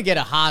we're going to get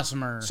a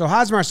Hosmer. So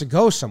Hosmer has to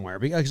go somewhere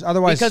because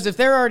otherwise. Because if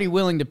they're already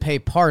willing to pay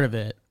part of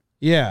it,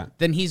 yeah.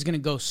 then he's going to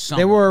go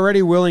somewhere. They were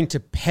already willing to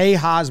pay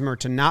Hosmer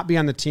to not be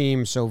on the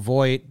team so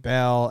Voit,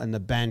 Bell, and the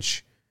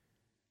bench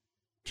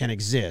can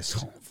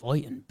exist. Oh,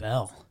 Voit and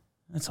Bell.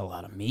 That's a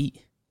lot of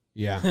meat.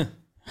 Yeah.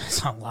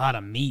 That's a lot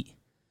of meat.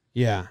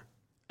 Yeah.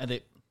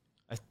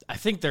 I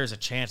think there's a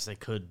chance they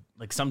could,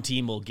 like, some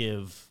team will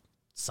give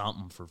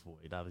something for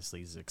Void. Obviously,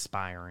 he's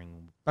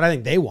expiring. But I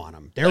think they want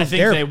him. I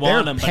think they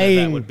want him, but that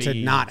paying would to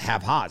be- not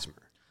have Hosmer.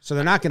 So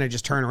they're not going to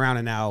just turn around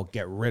and now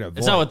get rid of Voit.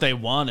 It's not what they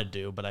want to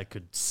do, but I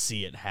could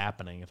see it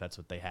happening if that's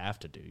what they have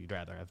to do. You'd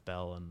rather have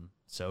Bell and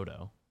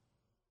Soto.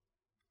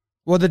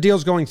 Well, the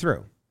deal's going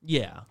through.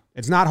 Yeah.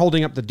 It's not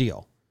holding up the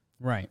deal.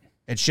 Right.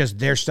 It's just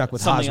they're stuck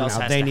with Something Hosmer else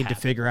now. has They to need to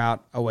happen. figure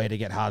out a way to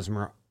get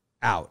Hosmer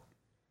out.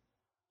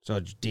 So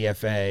it's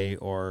DFA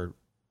or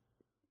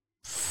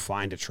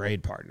find a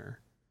trade partner.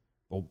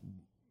 Well,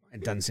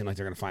 it doesn't seem like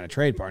they're going to find a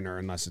trade partner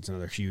unless it's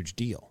another huge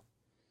deal.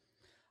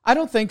 I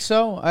don't think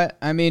so.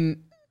 I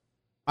mean,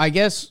 I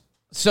guess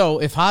so.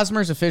 If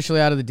Hosmer's officially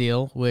out of the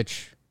deal,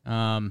 which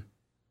it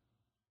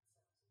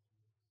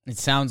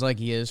sounds like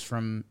he is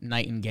from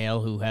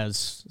Nightingale, who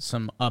has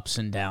some ups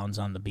and downs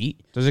on the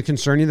beat. Does it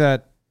concern you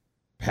that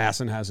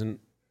Passan hasn't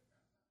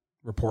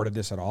reported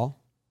this at all?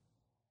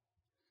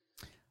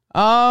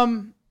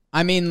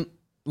 I mean,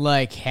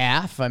 like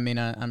half. I mean,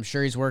 I'm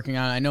sure he's working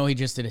on it. I know he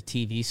just did a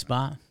TV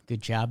spot.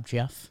 Good job,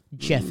 Jeff.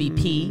 Jeffy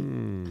P,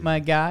 my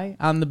guy,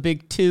 on the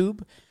big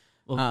tube.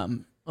 Well,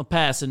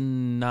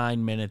 passing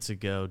 9 minutes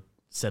ago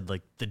said,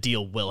 like, the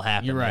deal will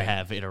happen. You're right. They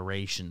have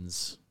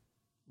iterations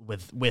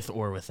with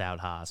or without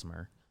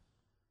Hosmer.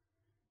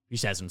 He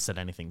just hasn't said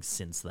anything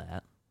since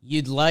that.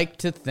 You'd like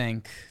to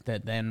think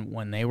that then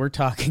when they were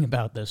talking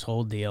about this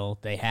whole deal,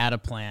 they had a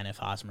plan if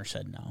Hosmer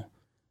said no.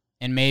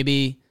 And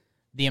maybe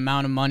the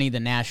amount of money the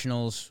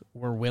Nationals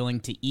were willing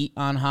to eat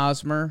on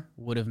Hosmer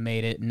would have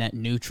made it net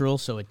neutral,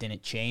 so it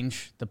didn't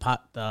change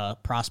the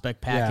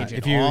prospect package if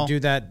at you all. do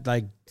that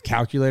like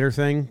calculator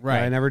thing that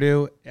I Right. never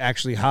do,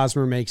 actually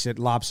Hosmer makes it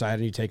lopsided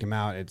and you take him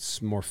out.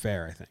 It's more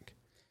fair, I think.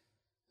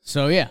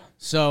 So, yeah.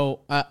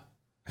 So,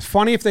 It's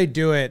funny if they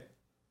do it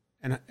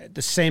and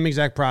the same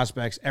exact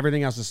prospects,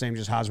 everything else the same,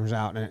 just Hosmer's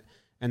out,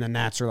 and the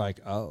Nats are like,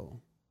 oh,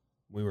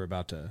 we were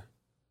about to,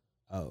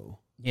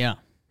 yeah.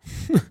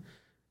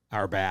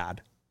 our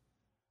bad.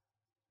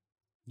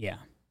 Yeah.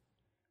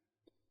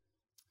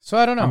 So,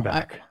 I don't know. I'm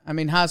back. I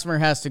mean, Hosmer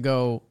has to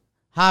go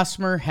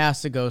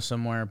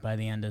somewhere by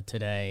the end of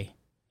today,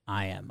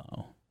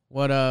 IMO.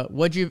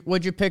 What'd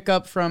you pick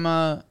up from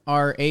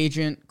our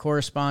agent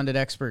correspondent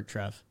expert,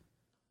 Trev?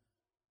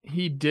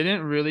 He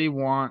didn't really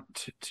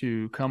want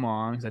to come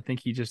on because I think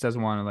he just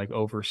doesn't want to like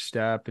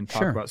overstep and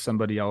talk about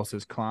somebody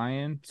else's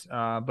client.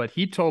 But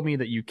he told me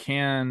that you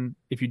can,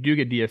 if you do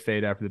get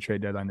DFA'd after the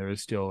trade deadline, there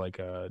is still like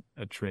a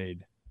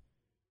trade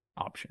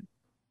option.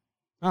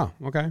 Oh,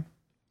 okay.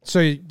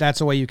 So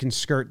that's a way you can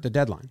skirt the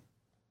deadline.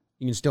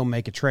 You can still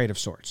make a trade of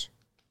sorts.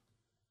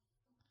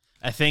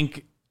 I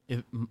think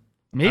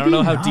Maybe I don't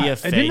know not. how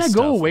DFA Didn't that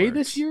go stuff away works.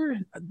 this year?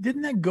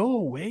 Didn't that go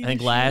away? I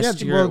think this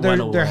last year well, it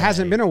went there away.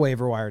 hasn't been a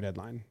waiver wire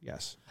deadline.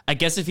 Yes. I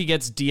guess if he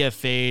gets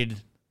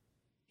DFA'd,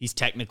 he's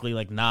technically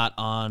like not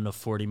on a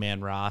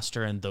 40-man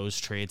roster, and those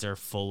trades are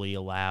fully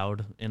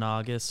allowed in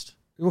August.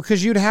 Well,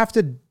 because you'd have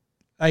to,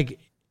 like,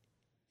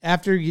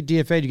 after you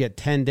DFA'd, you get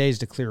 10 days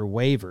to clear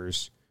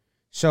waivers.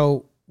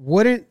 So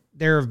wouldn't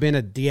there have been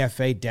a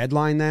DFA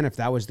deadline then if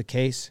that was the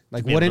case?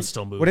 Like, be able to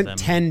still move wouldn't them.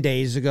 10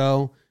 days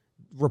ago,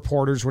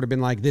 reporters would have been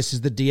like, this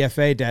is the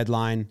DFA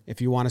deadline if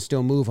you want to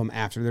still move them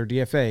after they're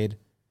DFA'd?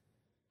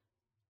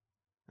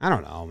 I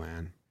don't know,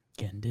 man.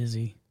 Getting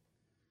dizzy.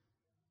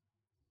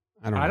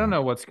 I don't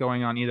know what's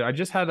going on either. I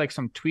just had like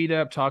some tweet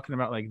up talking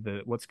about like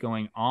what's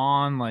going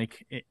on.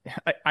 Like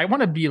I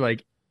want to be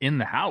like in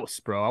the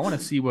house, bro. I want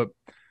to see what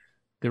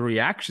the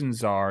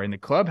reactions are in the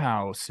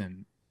clubhouse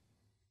and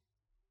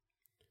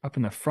up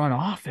in the front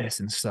office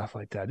and stuff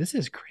like that. This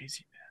is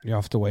crazy, man. You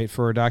have to wait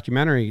for a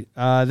documentary.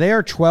 They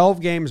are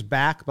 12 games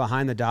back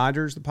behind the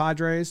Dodgers, the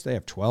Padres. They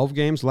have 12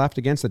 games left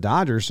against the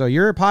Dodgers. So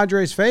you're a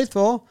Padres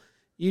faithful.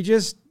 You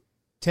just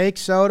take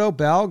Soto,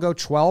 Bell, go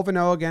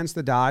 12-0 against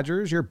the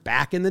Dodgers. You're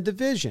back in the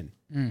division.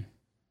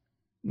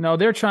 No,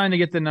 they're trying to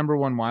get the number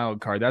one wild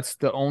card. That's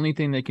the only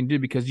thing they can do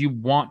because you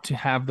want to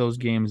have those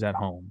games at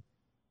home.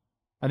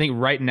 I think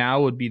right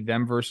now would be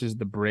them versus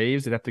the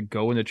Braves. They'd have to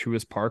go into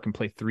Truist Park and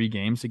play 3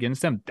 games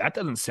against them. That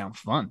doesn't sound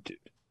fun, dude.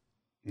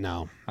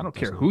 No. I don't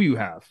care who you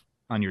have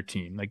on your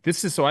team. Like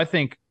this is so I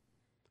think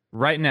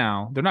right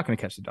now they're not going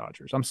to catch the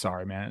Dodgers. I'm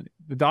sorry, man.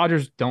 The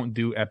Dodgers don't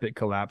do epic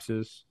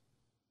collapses.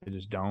 They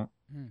just don't.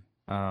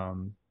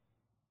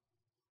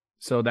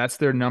 So that's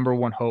their number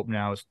one hope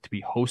now is to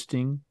be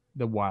hosting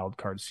the wild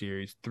card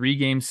series. 3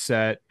 games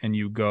set and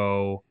you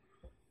go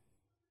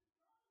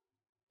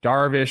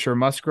Darvish or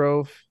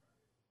Musgrove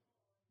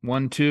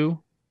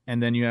 1-2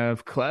 and then you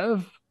have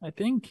Clev, I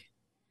think.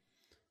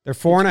 They're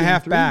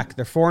 4.5 2-3. back.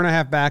 They're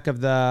 4.5 back of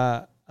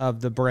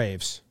the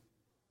Braves.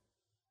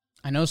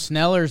 I know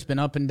Sneller's been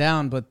up and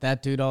down, but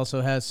that dude also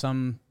has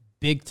some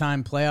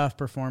big-time playoff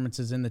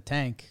performances in the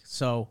tank.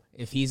 So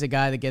if he's a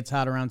guy that gets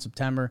hot around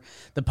September,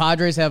 the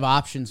Padres have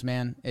options,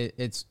 man.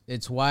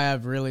 It's why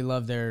I've really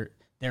loved their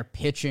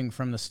pitching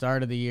from the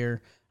start of the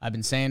year. I've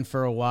been saying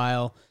for a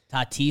while,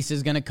 Tatis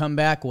is going to come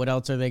back. What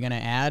else are they going to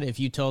add? If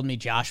you told me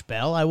Josh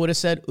Bell, I would have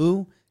said,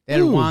 ooh. They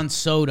had Juan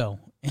Soto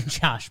and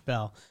Josh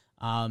Bell.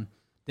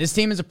 This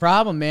team is a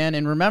problem, man.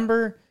 And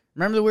remember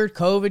the weird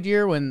COVID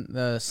year when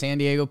the San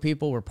Diego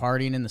people were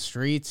partying in the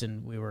streets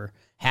and we were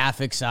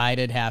half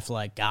excited, half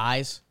like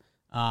guys?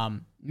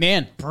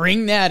 Man,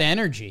 bring that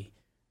energy.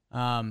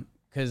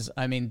 Because,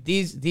 I mean,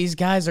 these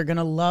guys are going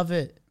to love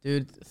it,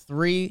 dude.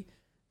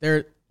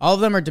 All of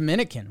them are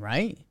Dominican,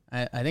 right?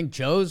 I think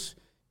Joe's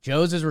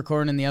is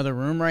recording in the other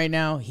room right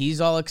now.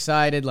 He's all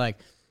excited. Like,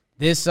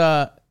 this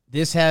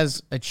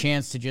has a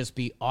chance to just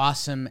be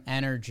awesome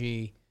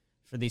energy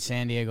for the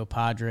San Diego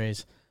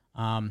Padres.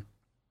 And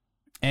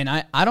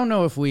I don't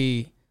know if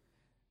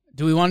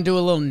do we want to do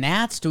a little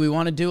Nats? Do we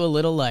want to do a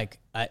little like,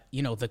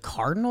 the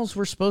Cardinals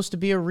were supposed to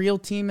be a real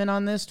team in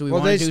on this? Do we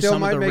want to do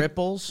some of the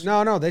ripples?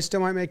 No, they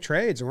still might make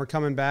trades. And we're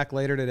coming back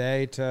later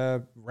today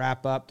to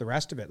wrap up the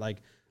rest of it.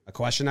 Like a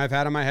question I've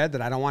had in my head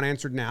that I don't want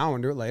answered now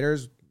and do it later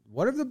is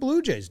what have the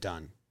Blue Jays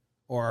done?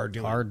 Or are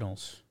doing?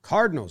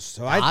 Cardinals.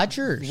 So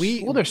Dodgers.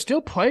 There's still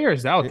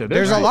players out there.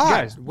 There's a lot.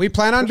 Guys, we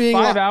plan on being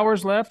 5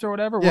 hours left or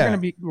whatever. Yeah.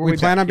 We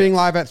plan on being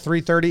live. live at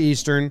 3:30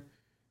 Eastern.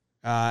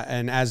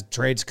 And as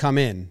trades come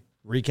in,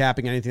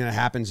 recapping anything that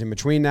happens in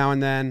between now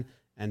and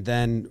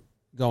then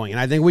going. And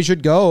I think we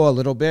should go a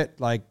little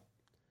bit like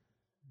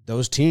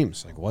those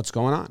teams, like what's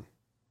going on.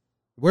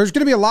 There's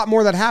going to be a lot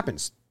more that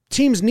happens.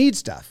 Teams need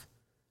stuff.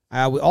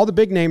 All the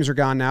big names are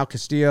gone now.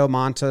 Castillo,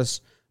 Montas,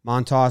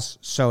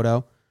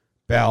 Soto,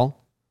 Bell.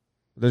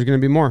 There's going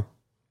to be more.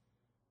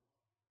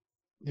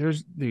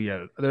 There's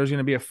going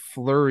to be a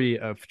flurry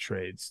of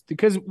trades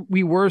because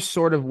we were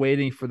sort of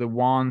waiting for the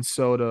Juan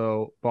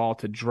Soto ball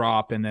to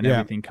drop and then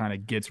everything kind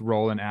of gets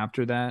rolling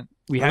after that.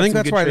 We had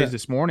some good trades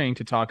this morning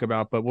to talk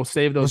about, but we'll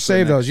save those.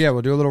 Yeah,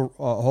 we'll do a little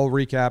whole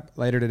recap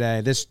later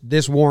today.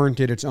 This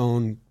warranted its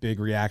own big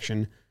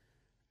reaction.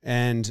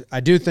 And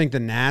I do think the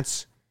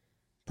Nats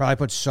probably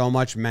put so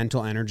much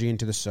mental energy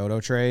into the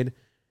Soto trade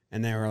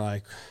and they were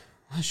like,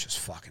 let's just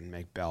fucking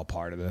make Bell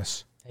part of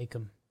this. Take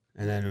him.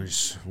 And then we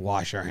just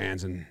wash our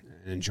hands and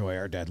enjoy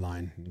our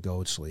deadline and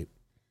go to sleep.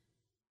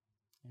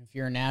 If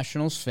you're a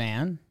Nationals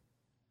fan,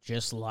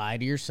 just lie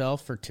to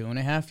yourself for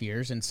 2.5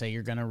 years and say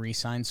you're going to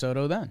re-sign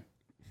Soto then.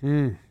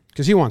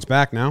 Because he wants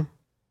back now.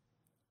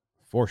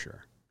 For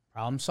sure.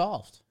 Problem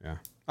solved. Yeah.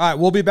 All right,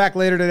 we'll be back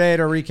later today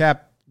to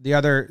recap the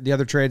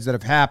other trades that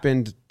have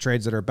happened,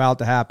 trades that are about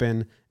to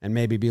happen, and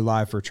maybe be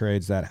live for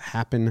trades that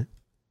happen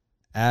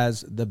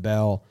as the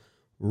bell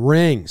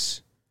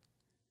rings.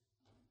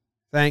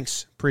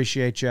 Thanks.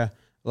 Appreciate you.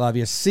 Love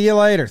you. See you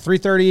later.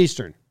 3:30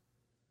 Eastern.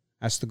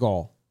 That's the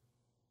goal.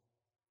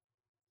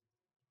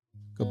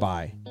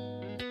 Goodbye.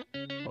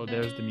 Oh,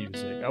 there's the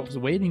music. I was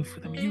waiting for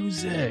the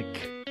music.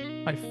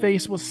 My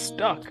face was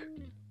stuck.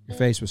 Your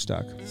face was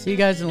stuck. See you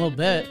guys in a little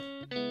bit.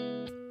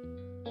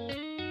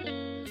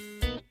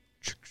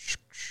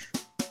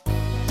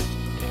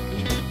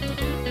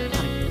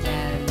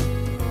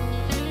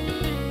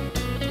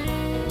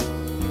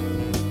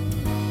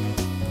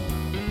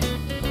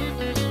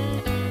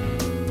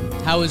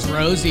 How was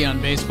Rosie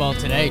on Baseball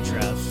Today,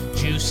 Trev?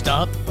 Juiced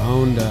up?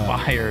 Boned up.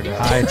 Fired up.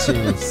 High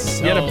teens.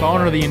 He had a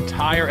boner the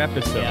entire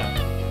episode.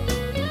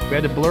 Yeah. We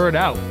had to blur it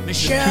out.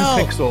 Michelle!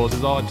 Just 2 pixels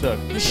is all it took.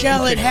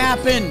 Michelle, it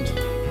happened.